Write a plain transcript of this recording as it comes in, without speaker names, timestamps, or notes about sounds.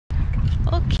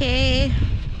Okay.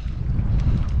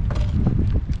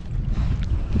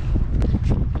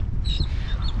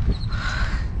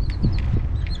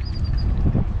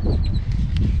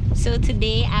 So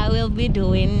today I will be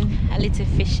doing a little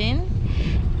fishing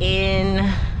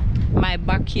in my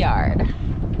backyard.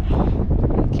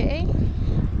 Okay.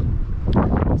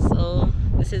 So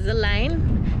this is a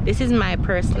line. This is my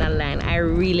personal line. I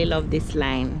really love this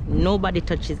line. Nobody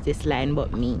touches this line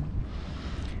but me.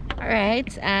 All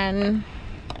right, and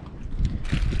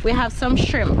we have some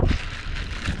shrimp.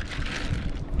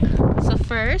 So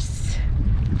first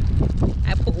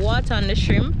I put water on the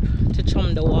shrimp to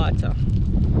chum the water.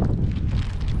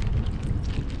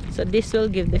 So this will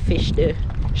give the fish the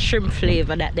shrimp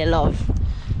flavor that they love.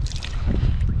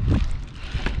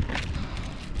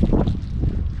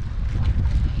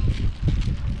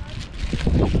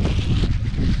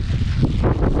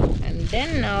 And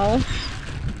then now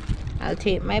I'll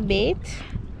take my bait.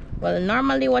 Well,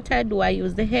 normally what I do, I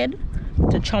use the head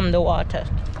to chum the water.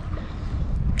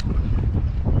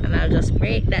 And I'll just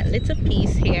break that little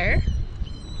piece here.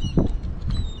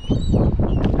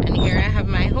 And here I have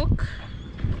my hook.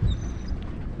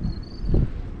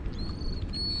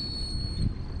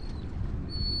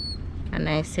 And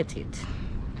I set it.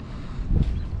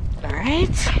 All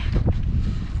right.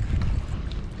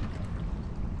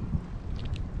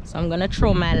 So I'm gonna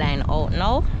throw my line out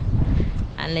now,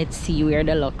 and let's see where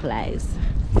the luck lies.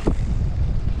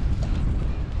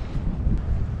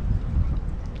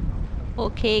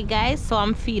 Okay guys, so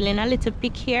I'm feeling a little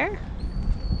pick here.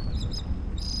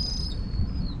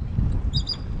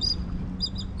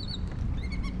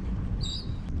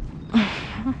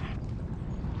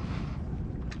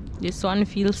 This one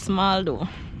feels small though.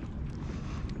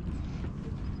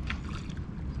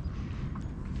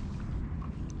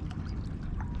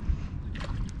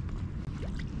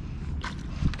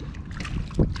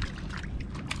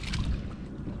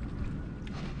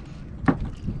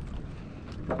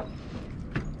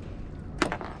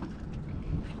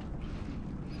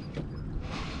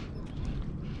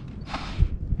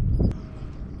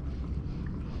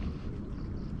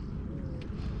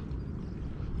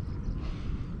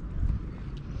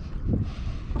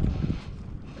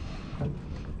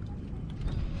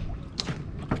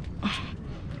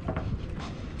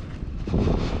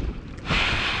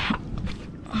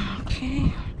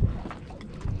 Okay.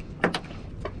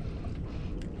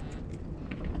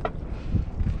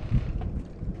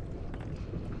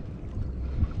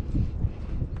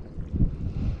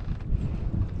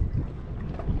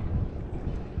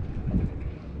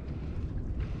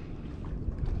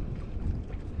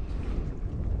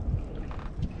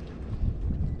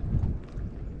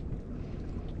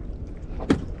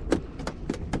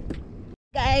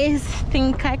 Guys,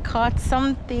 think I caught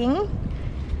something.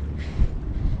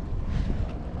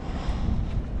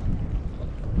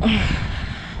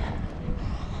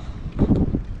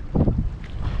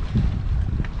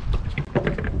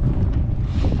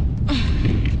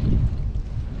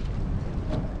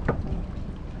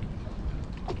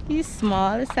 He's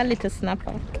small, it's a little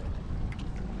snapper.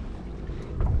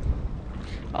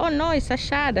 Oh no, it's a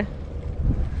shad.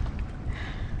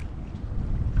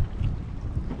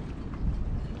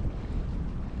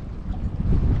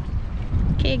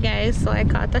 Okay guys, so I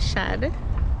caught a shad.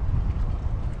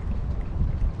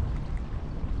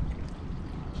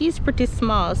 He's pretty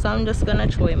small, so I'm just gonna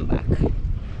throw him back.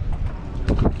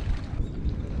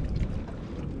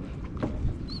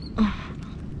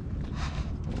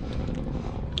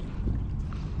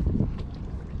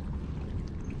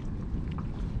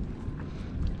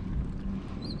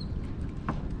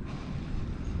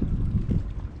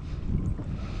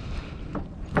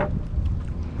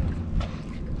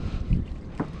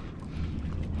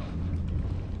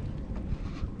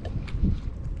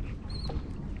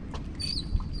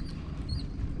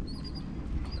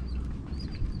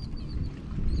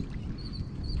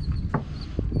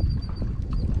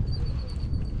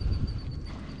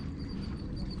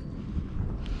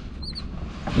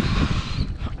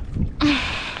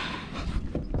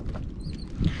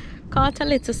 Caught a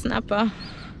little snapper.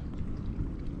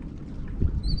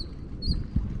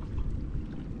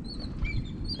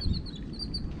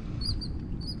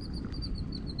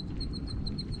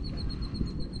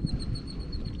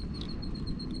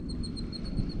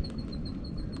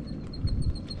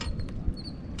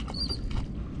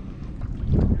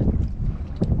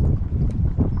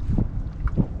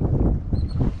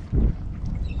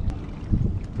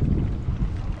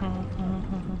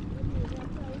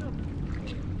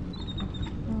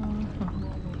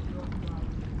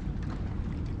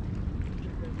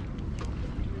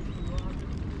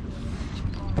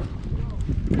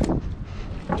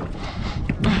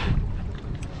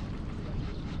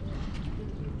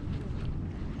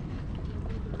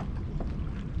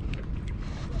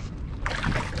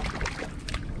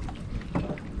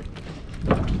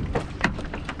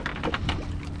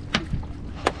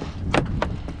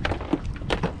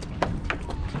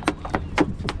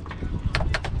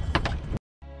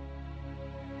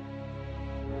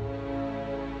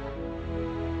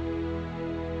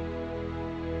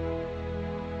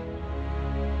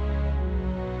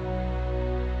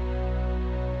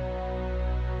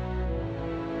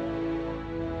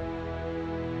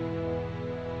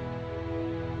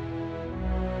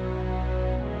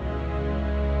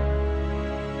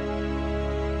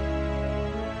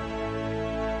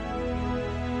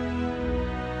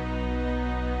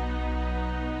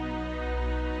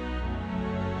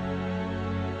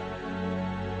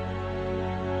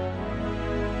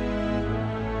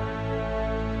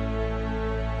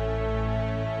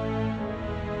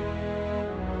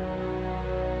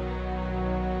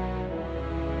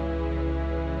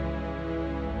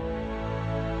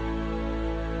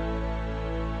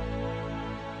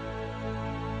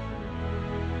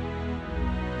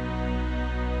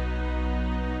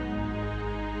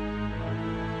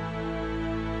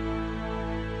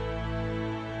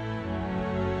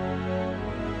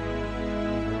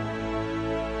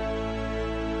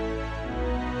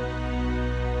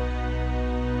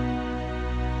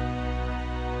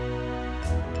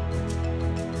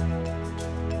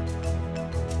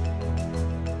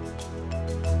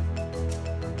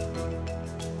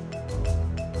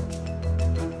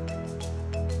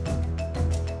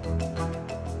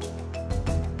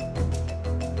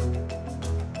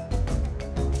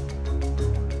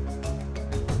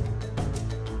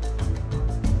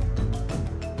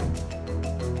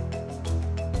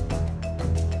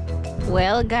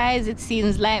 Well guys, it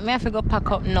seems like me have to go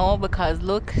pack up now because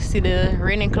look, see the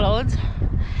raining clouds.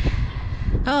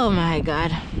 Oh my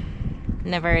god,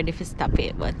 never ready to stop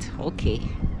it, but okay.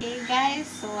 Hey guys,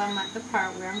 so I'm at the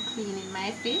part where I'm cleaning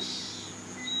my fish.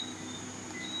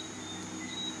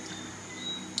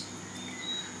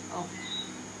 Oh,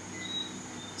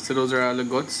 so those are all the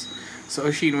guts. So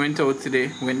Oshin went out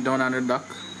today, went down on the dock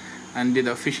and did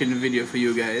a fishing video for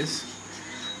you guys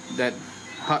that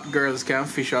hot girls can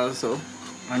fish also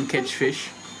and catch fish.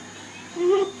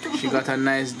 She got a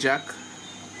nice jack,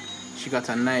 she got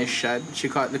a nice shad, she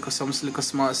caught some little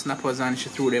small snappers and she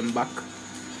threw them back,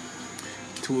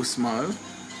 too small.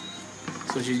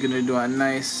 So she's gonna do a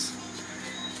nice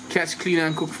catch, clean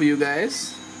and cook for you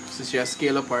guys. So she has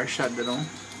scale up her shad, you know.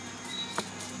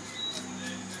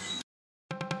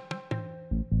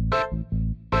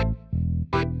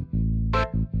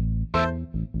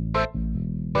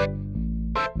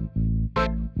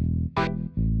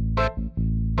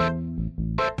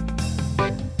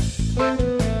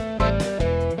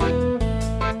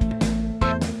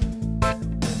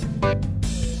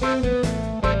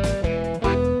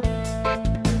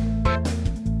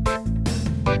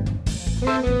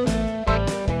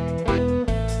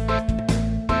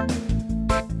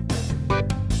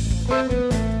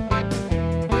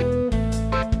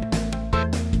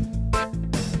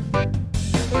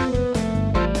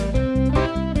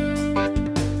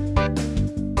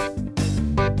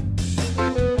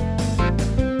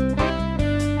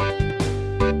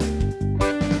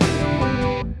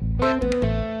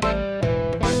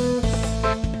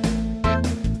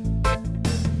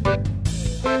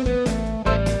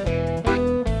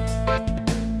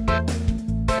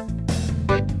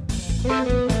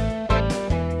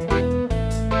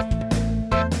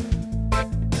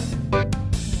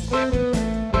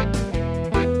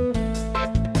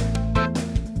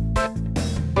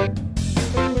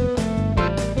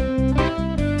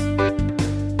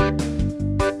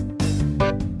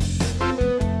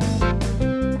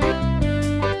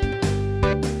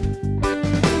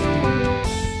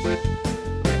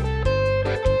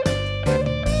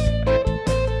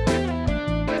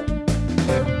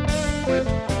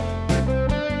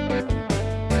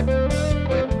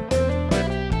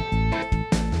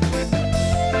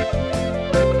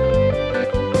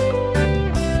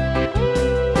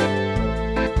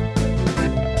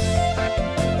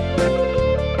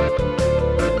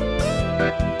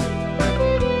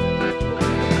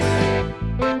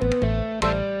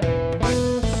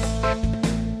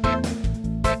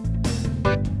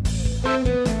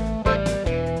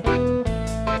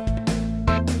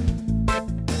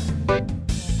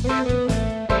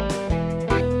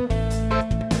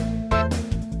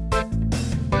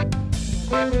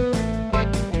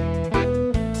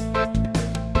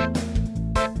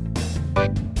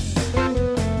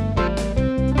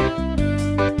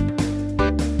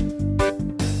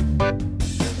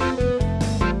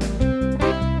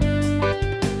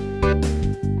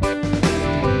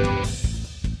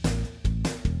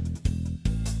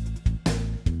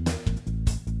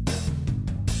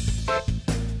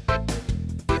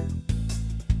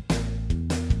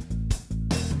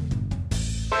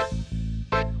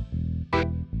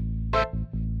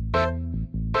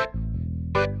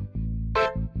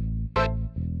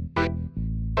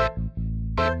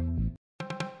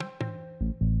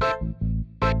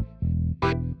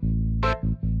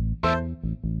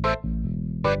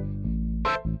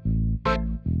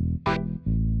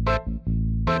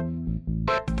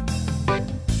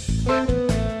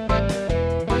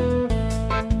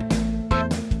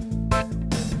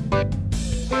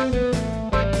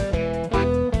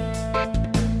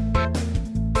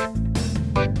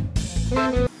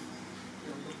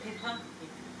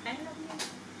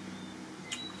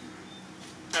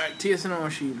 Alright, taste in the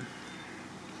machine.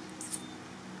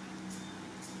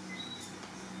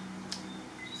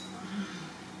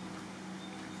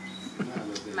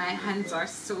 my hands are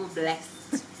so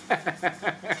blessed.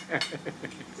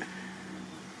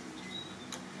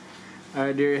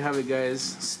 Alright, there you have it guys.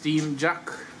 Steamed jack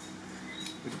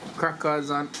with crackers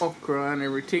and okra and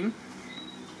everything.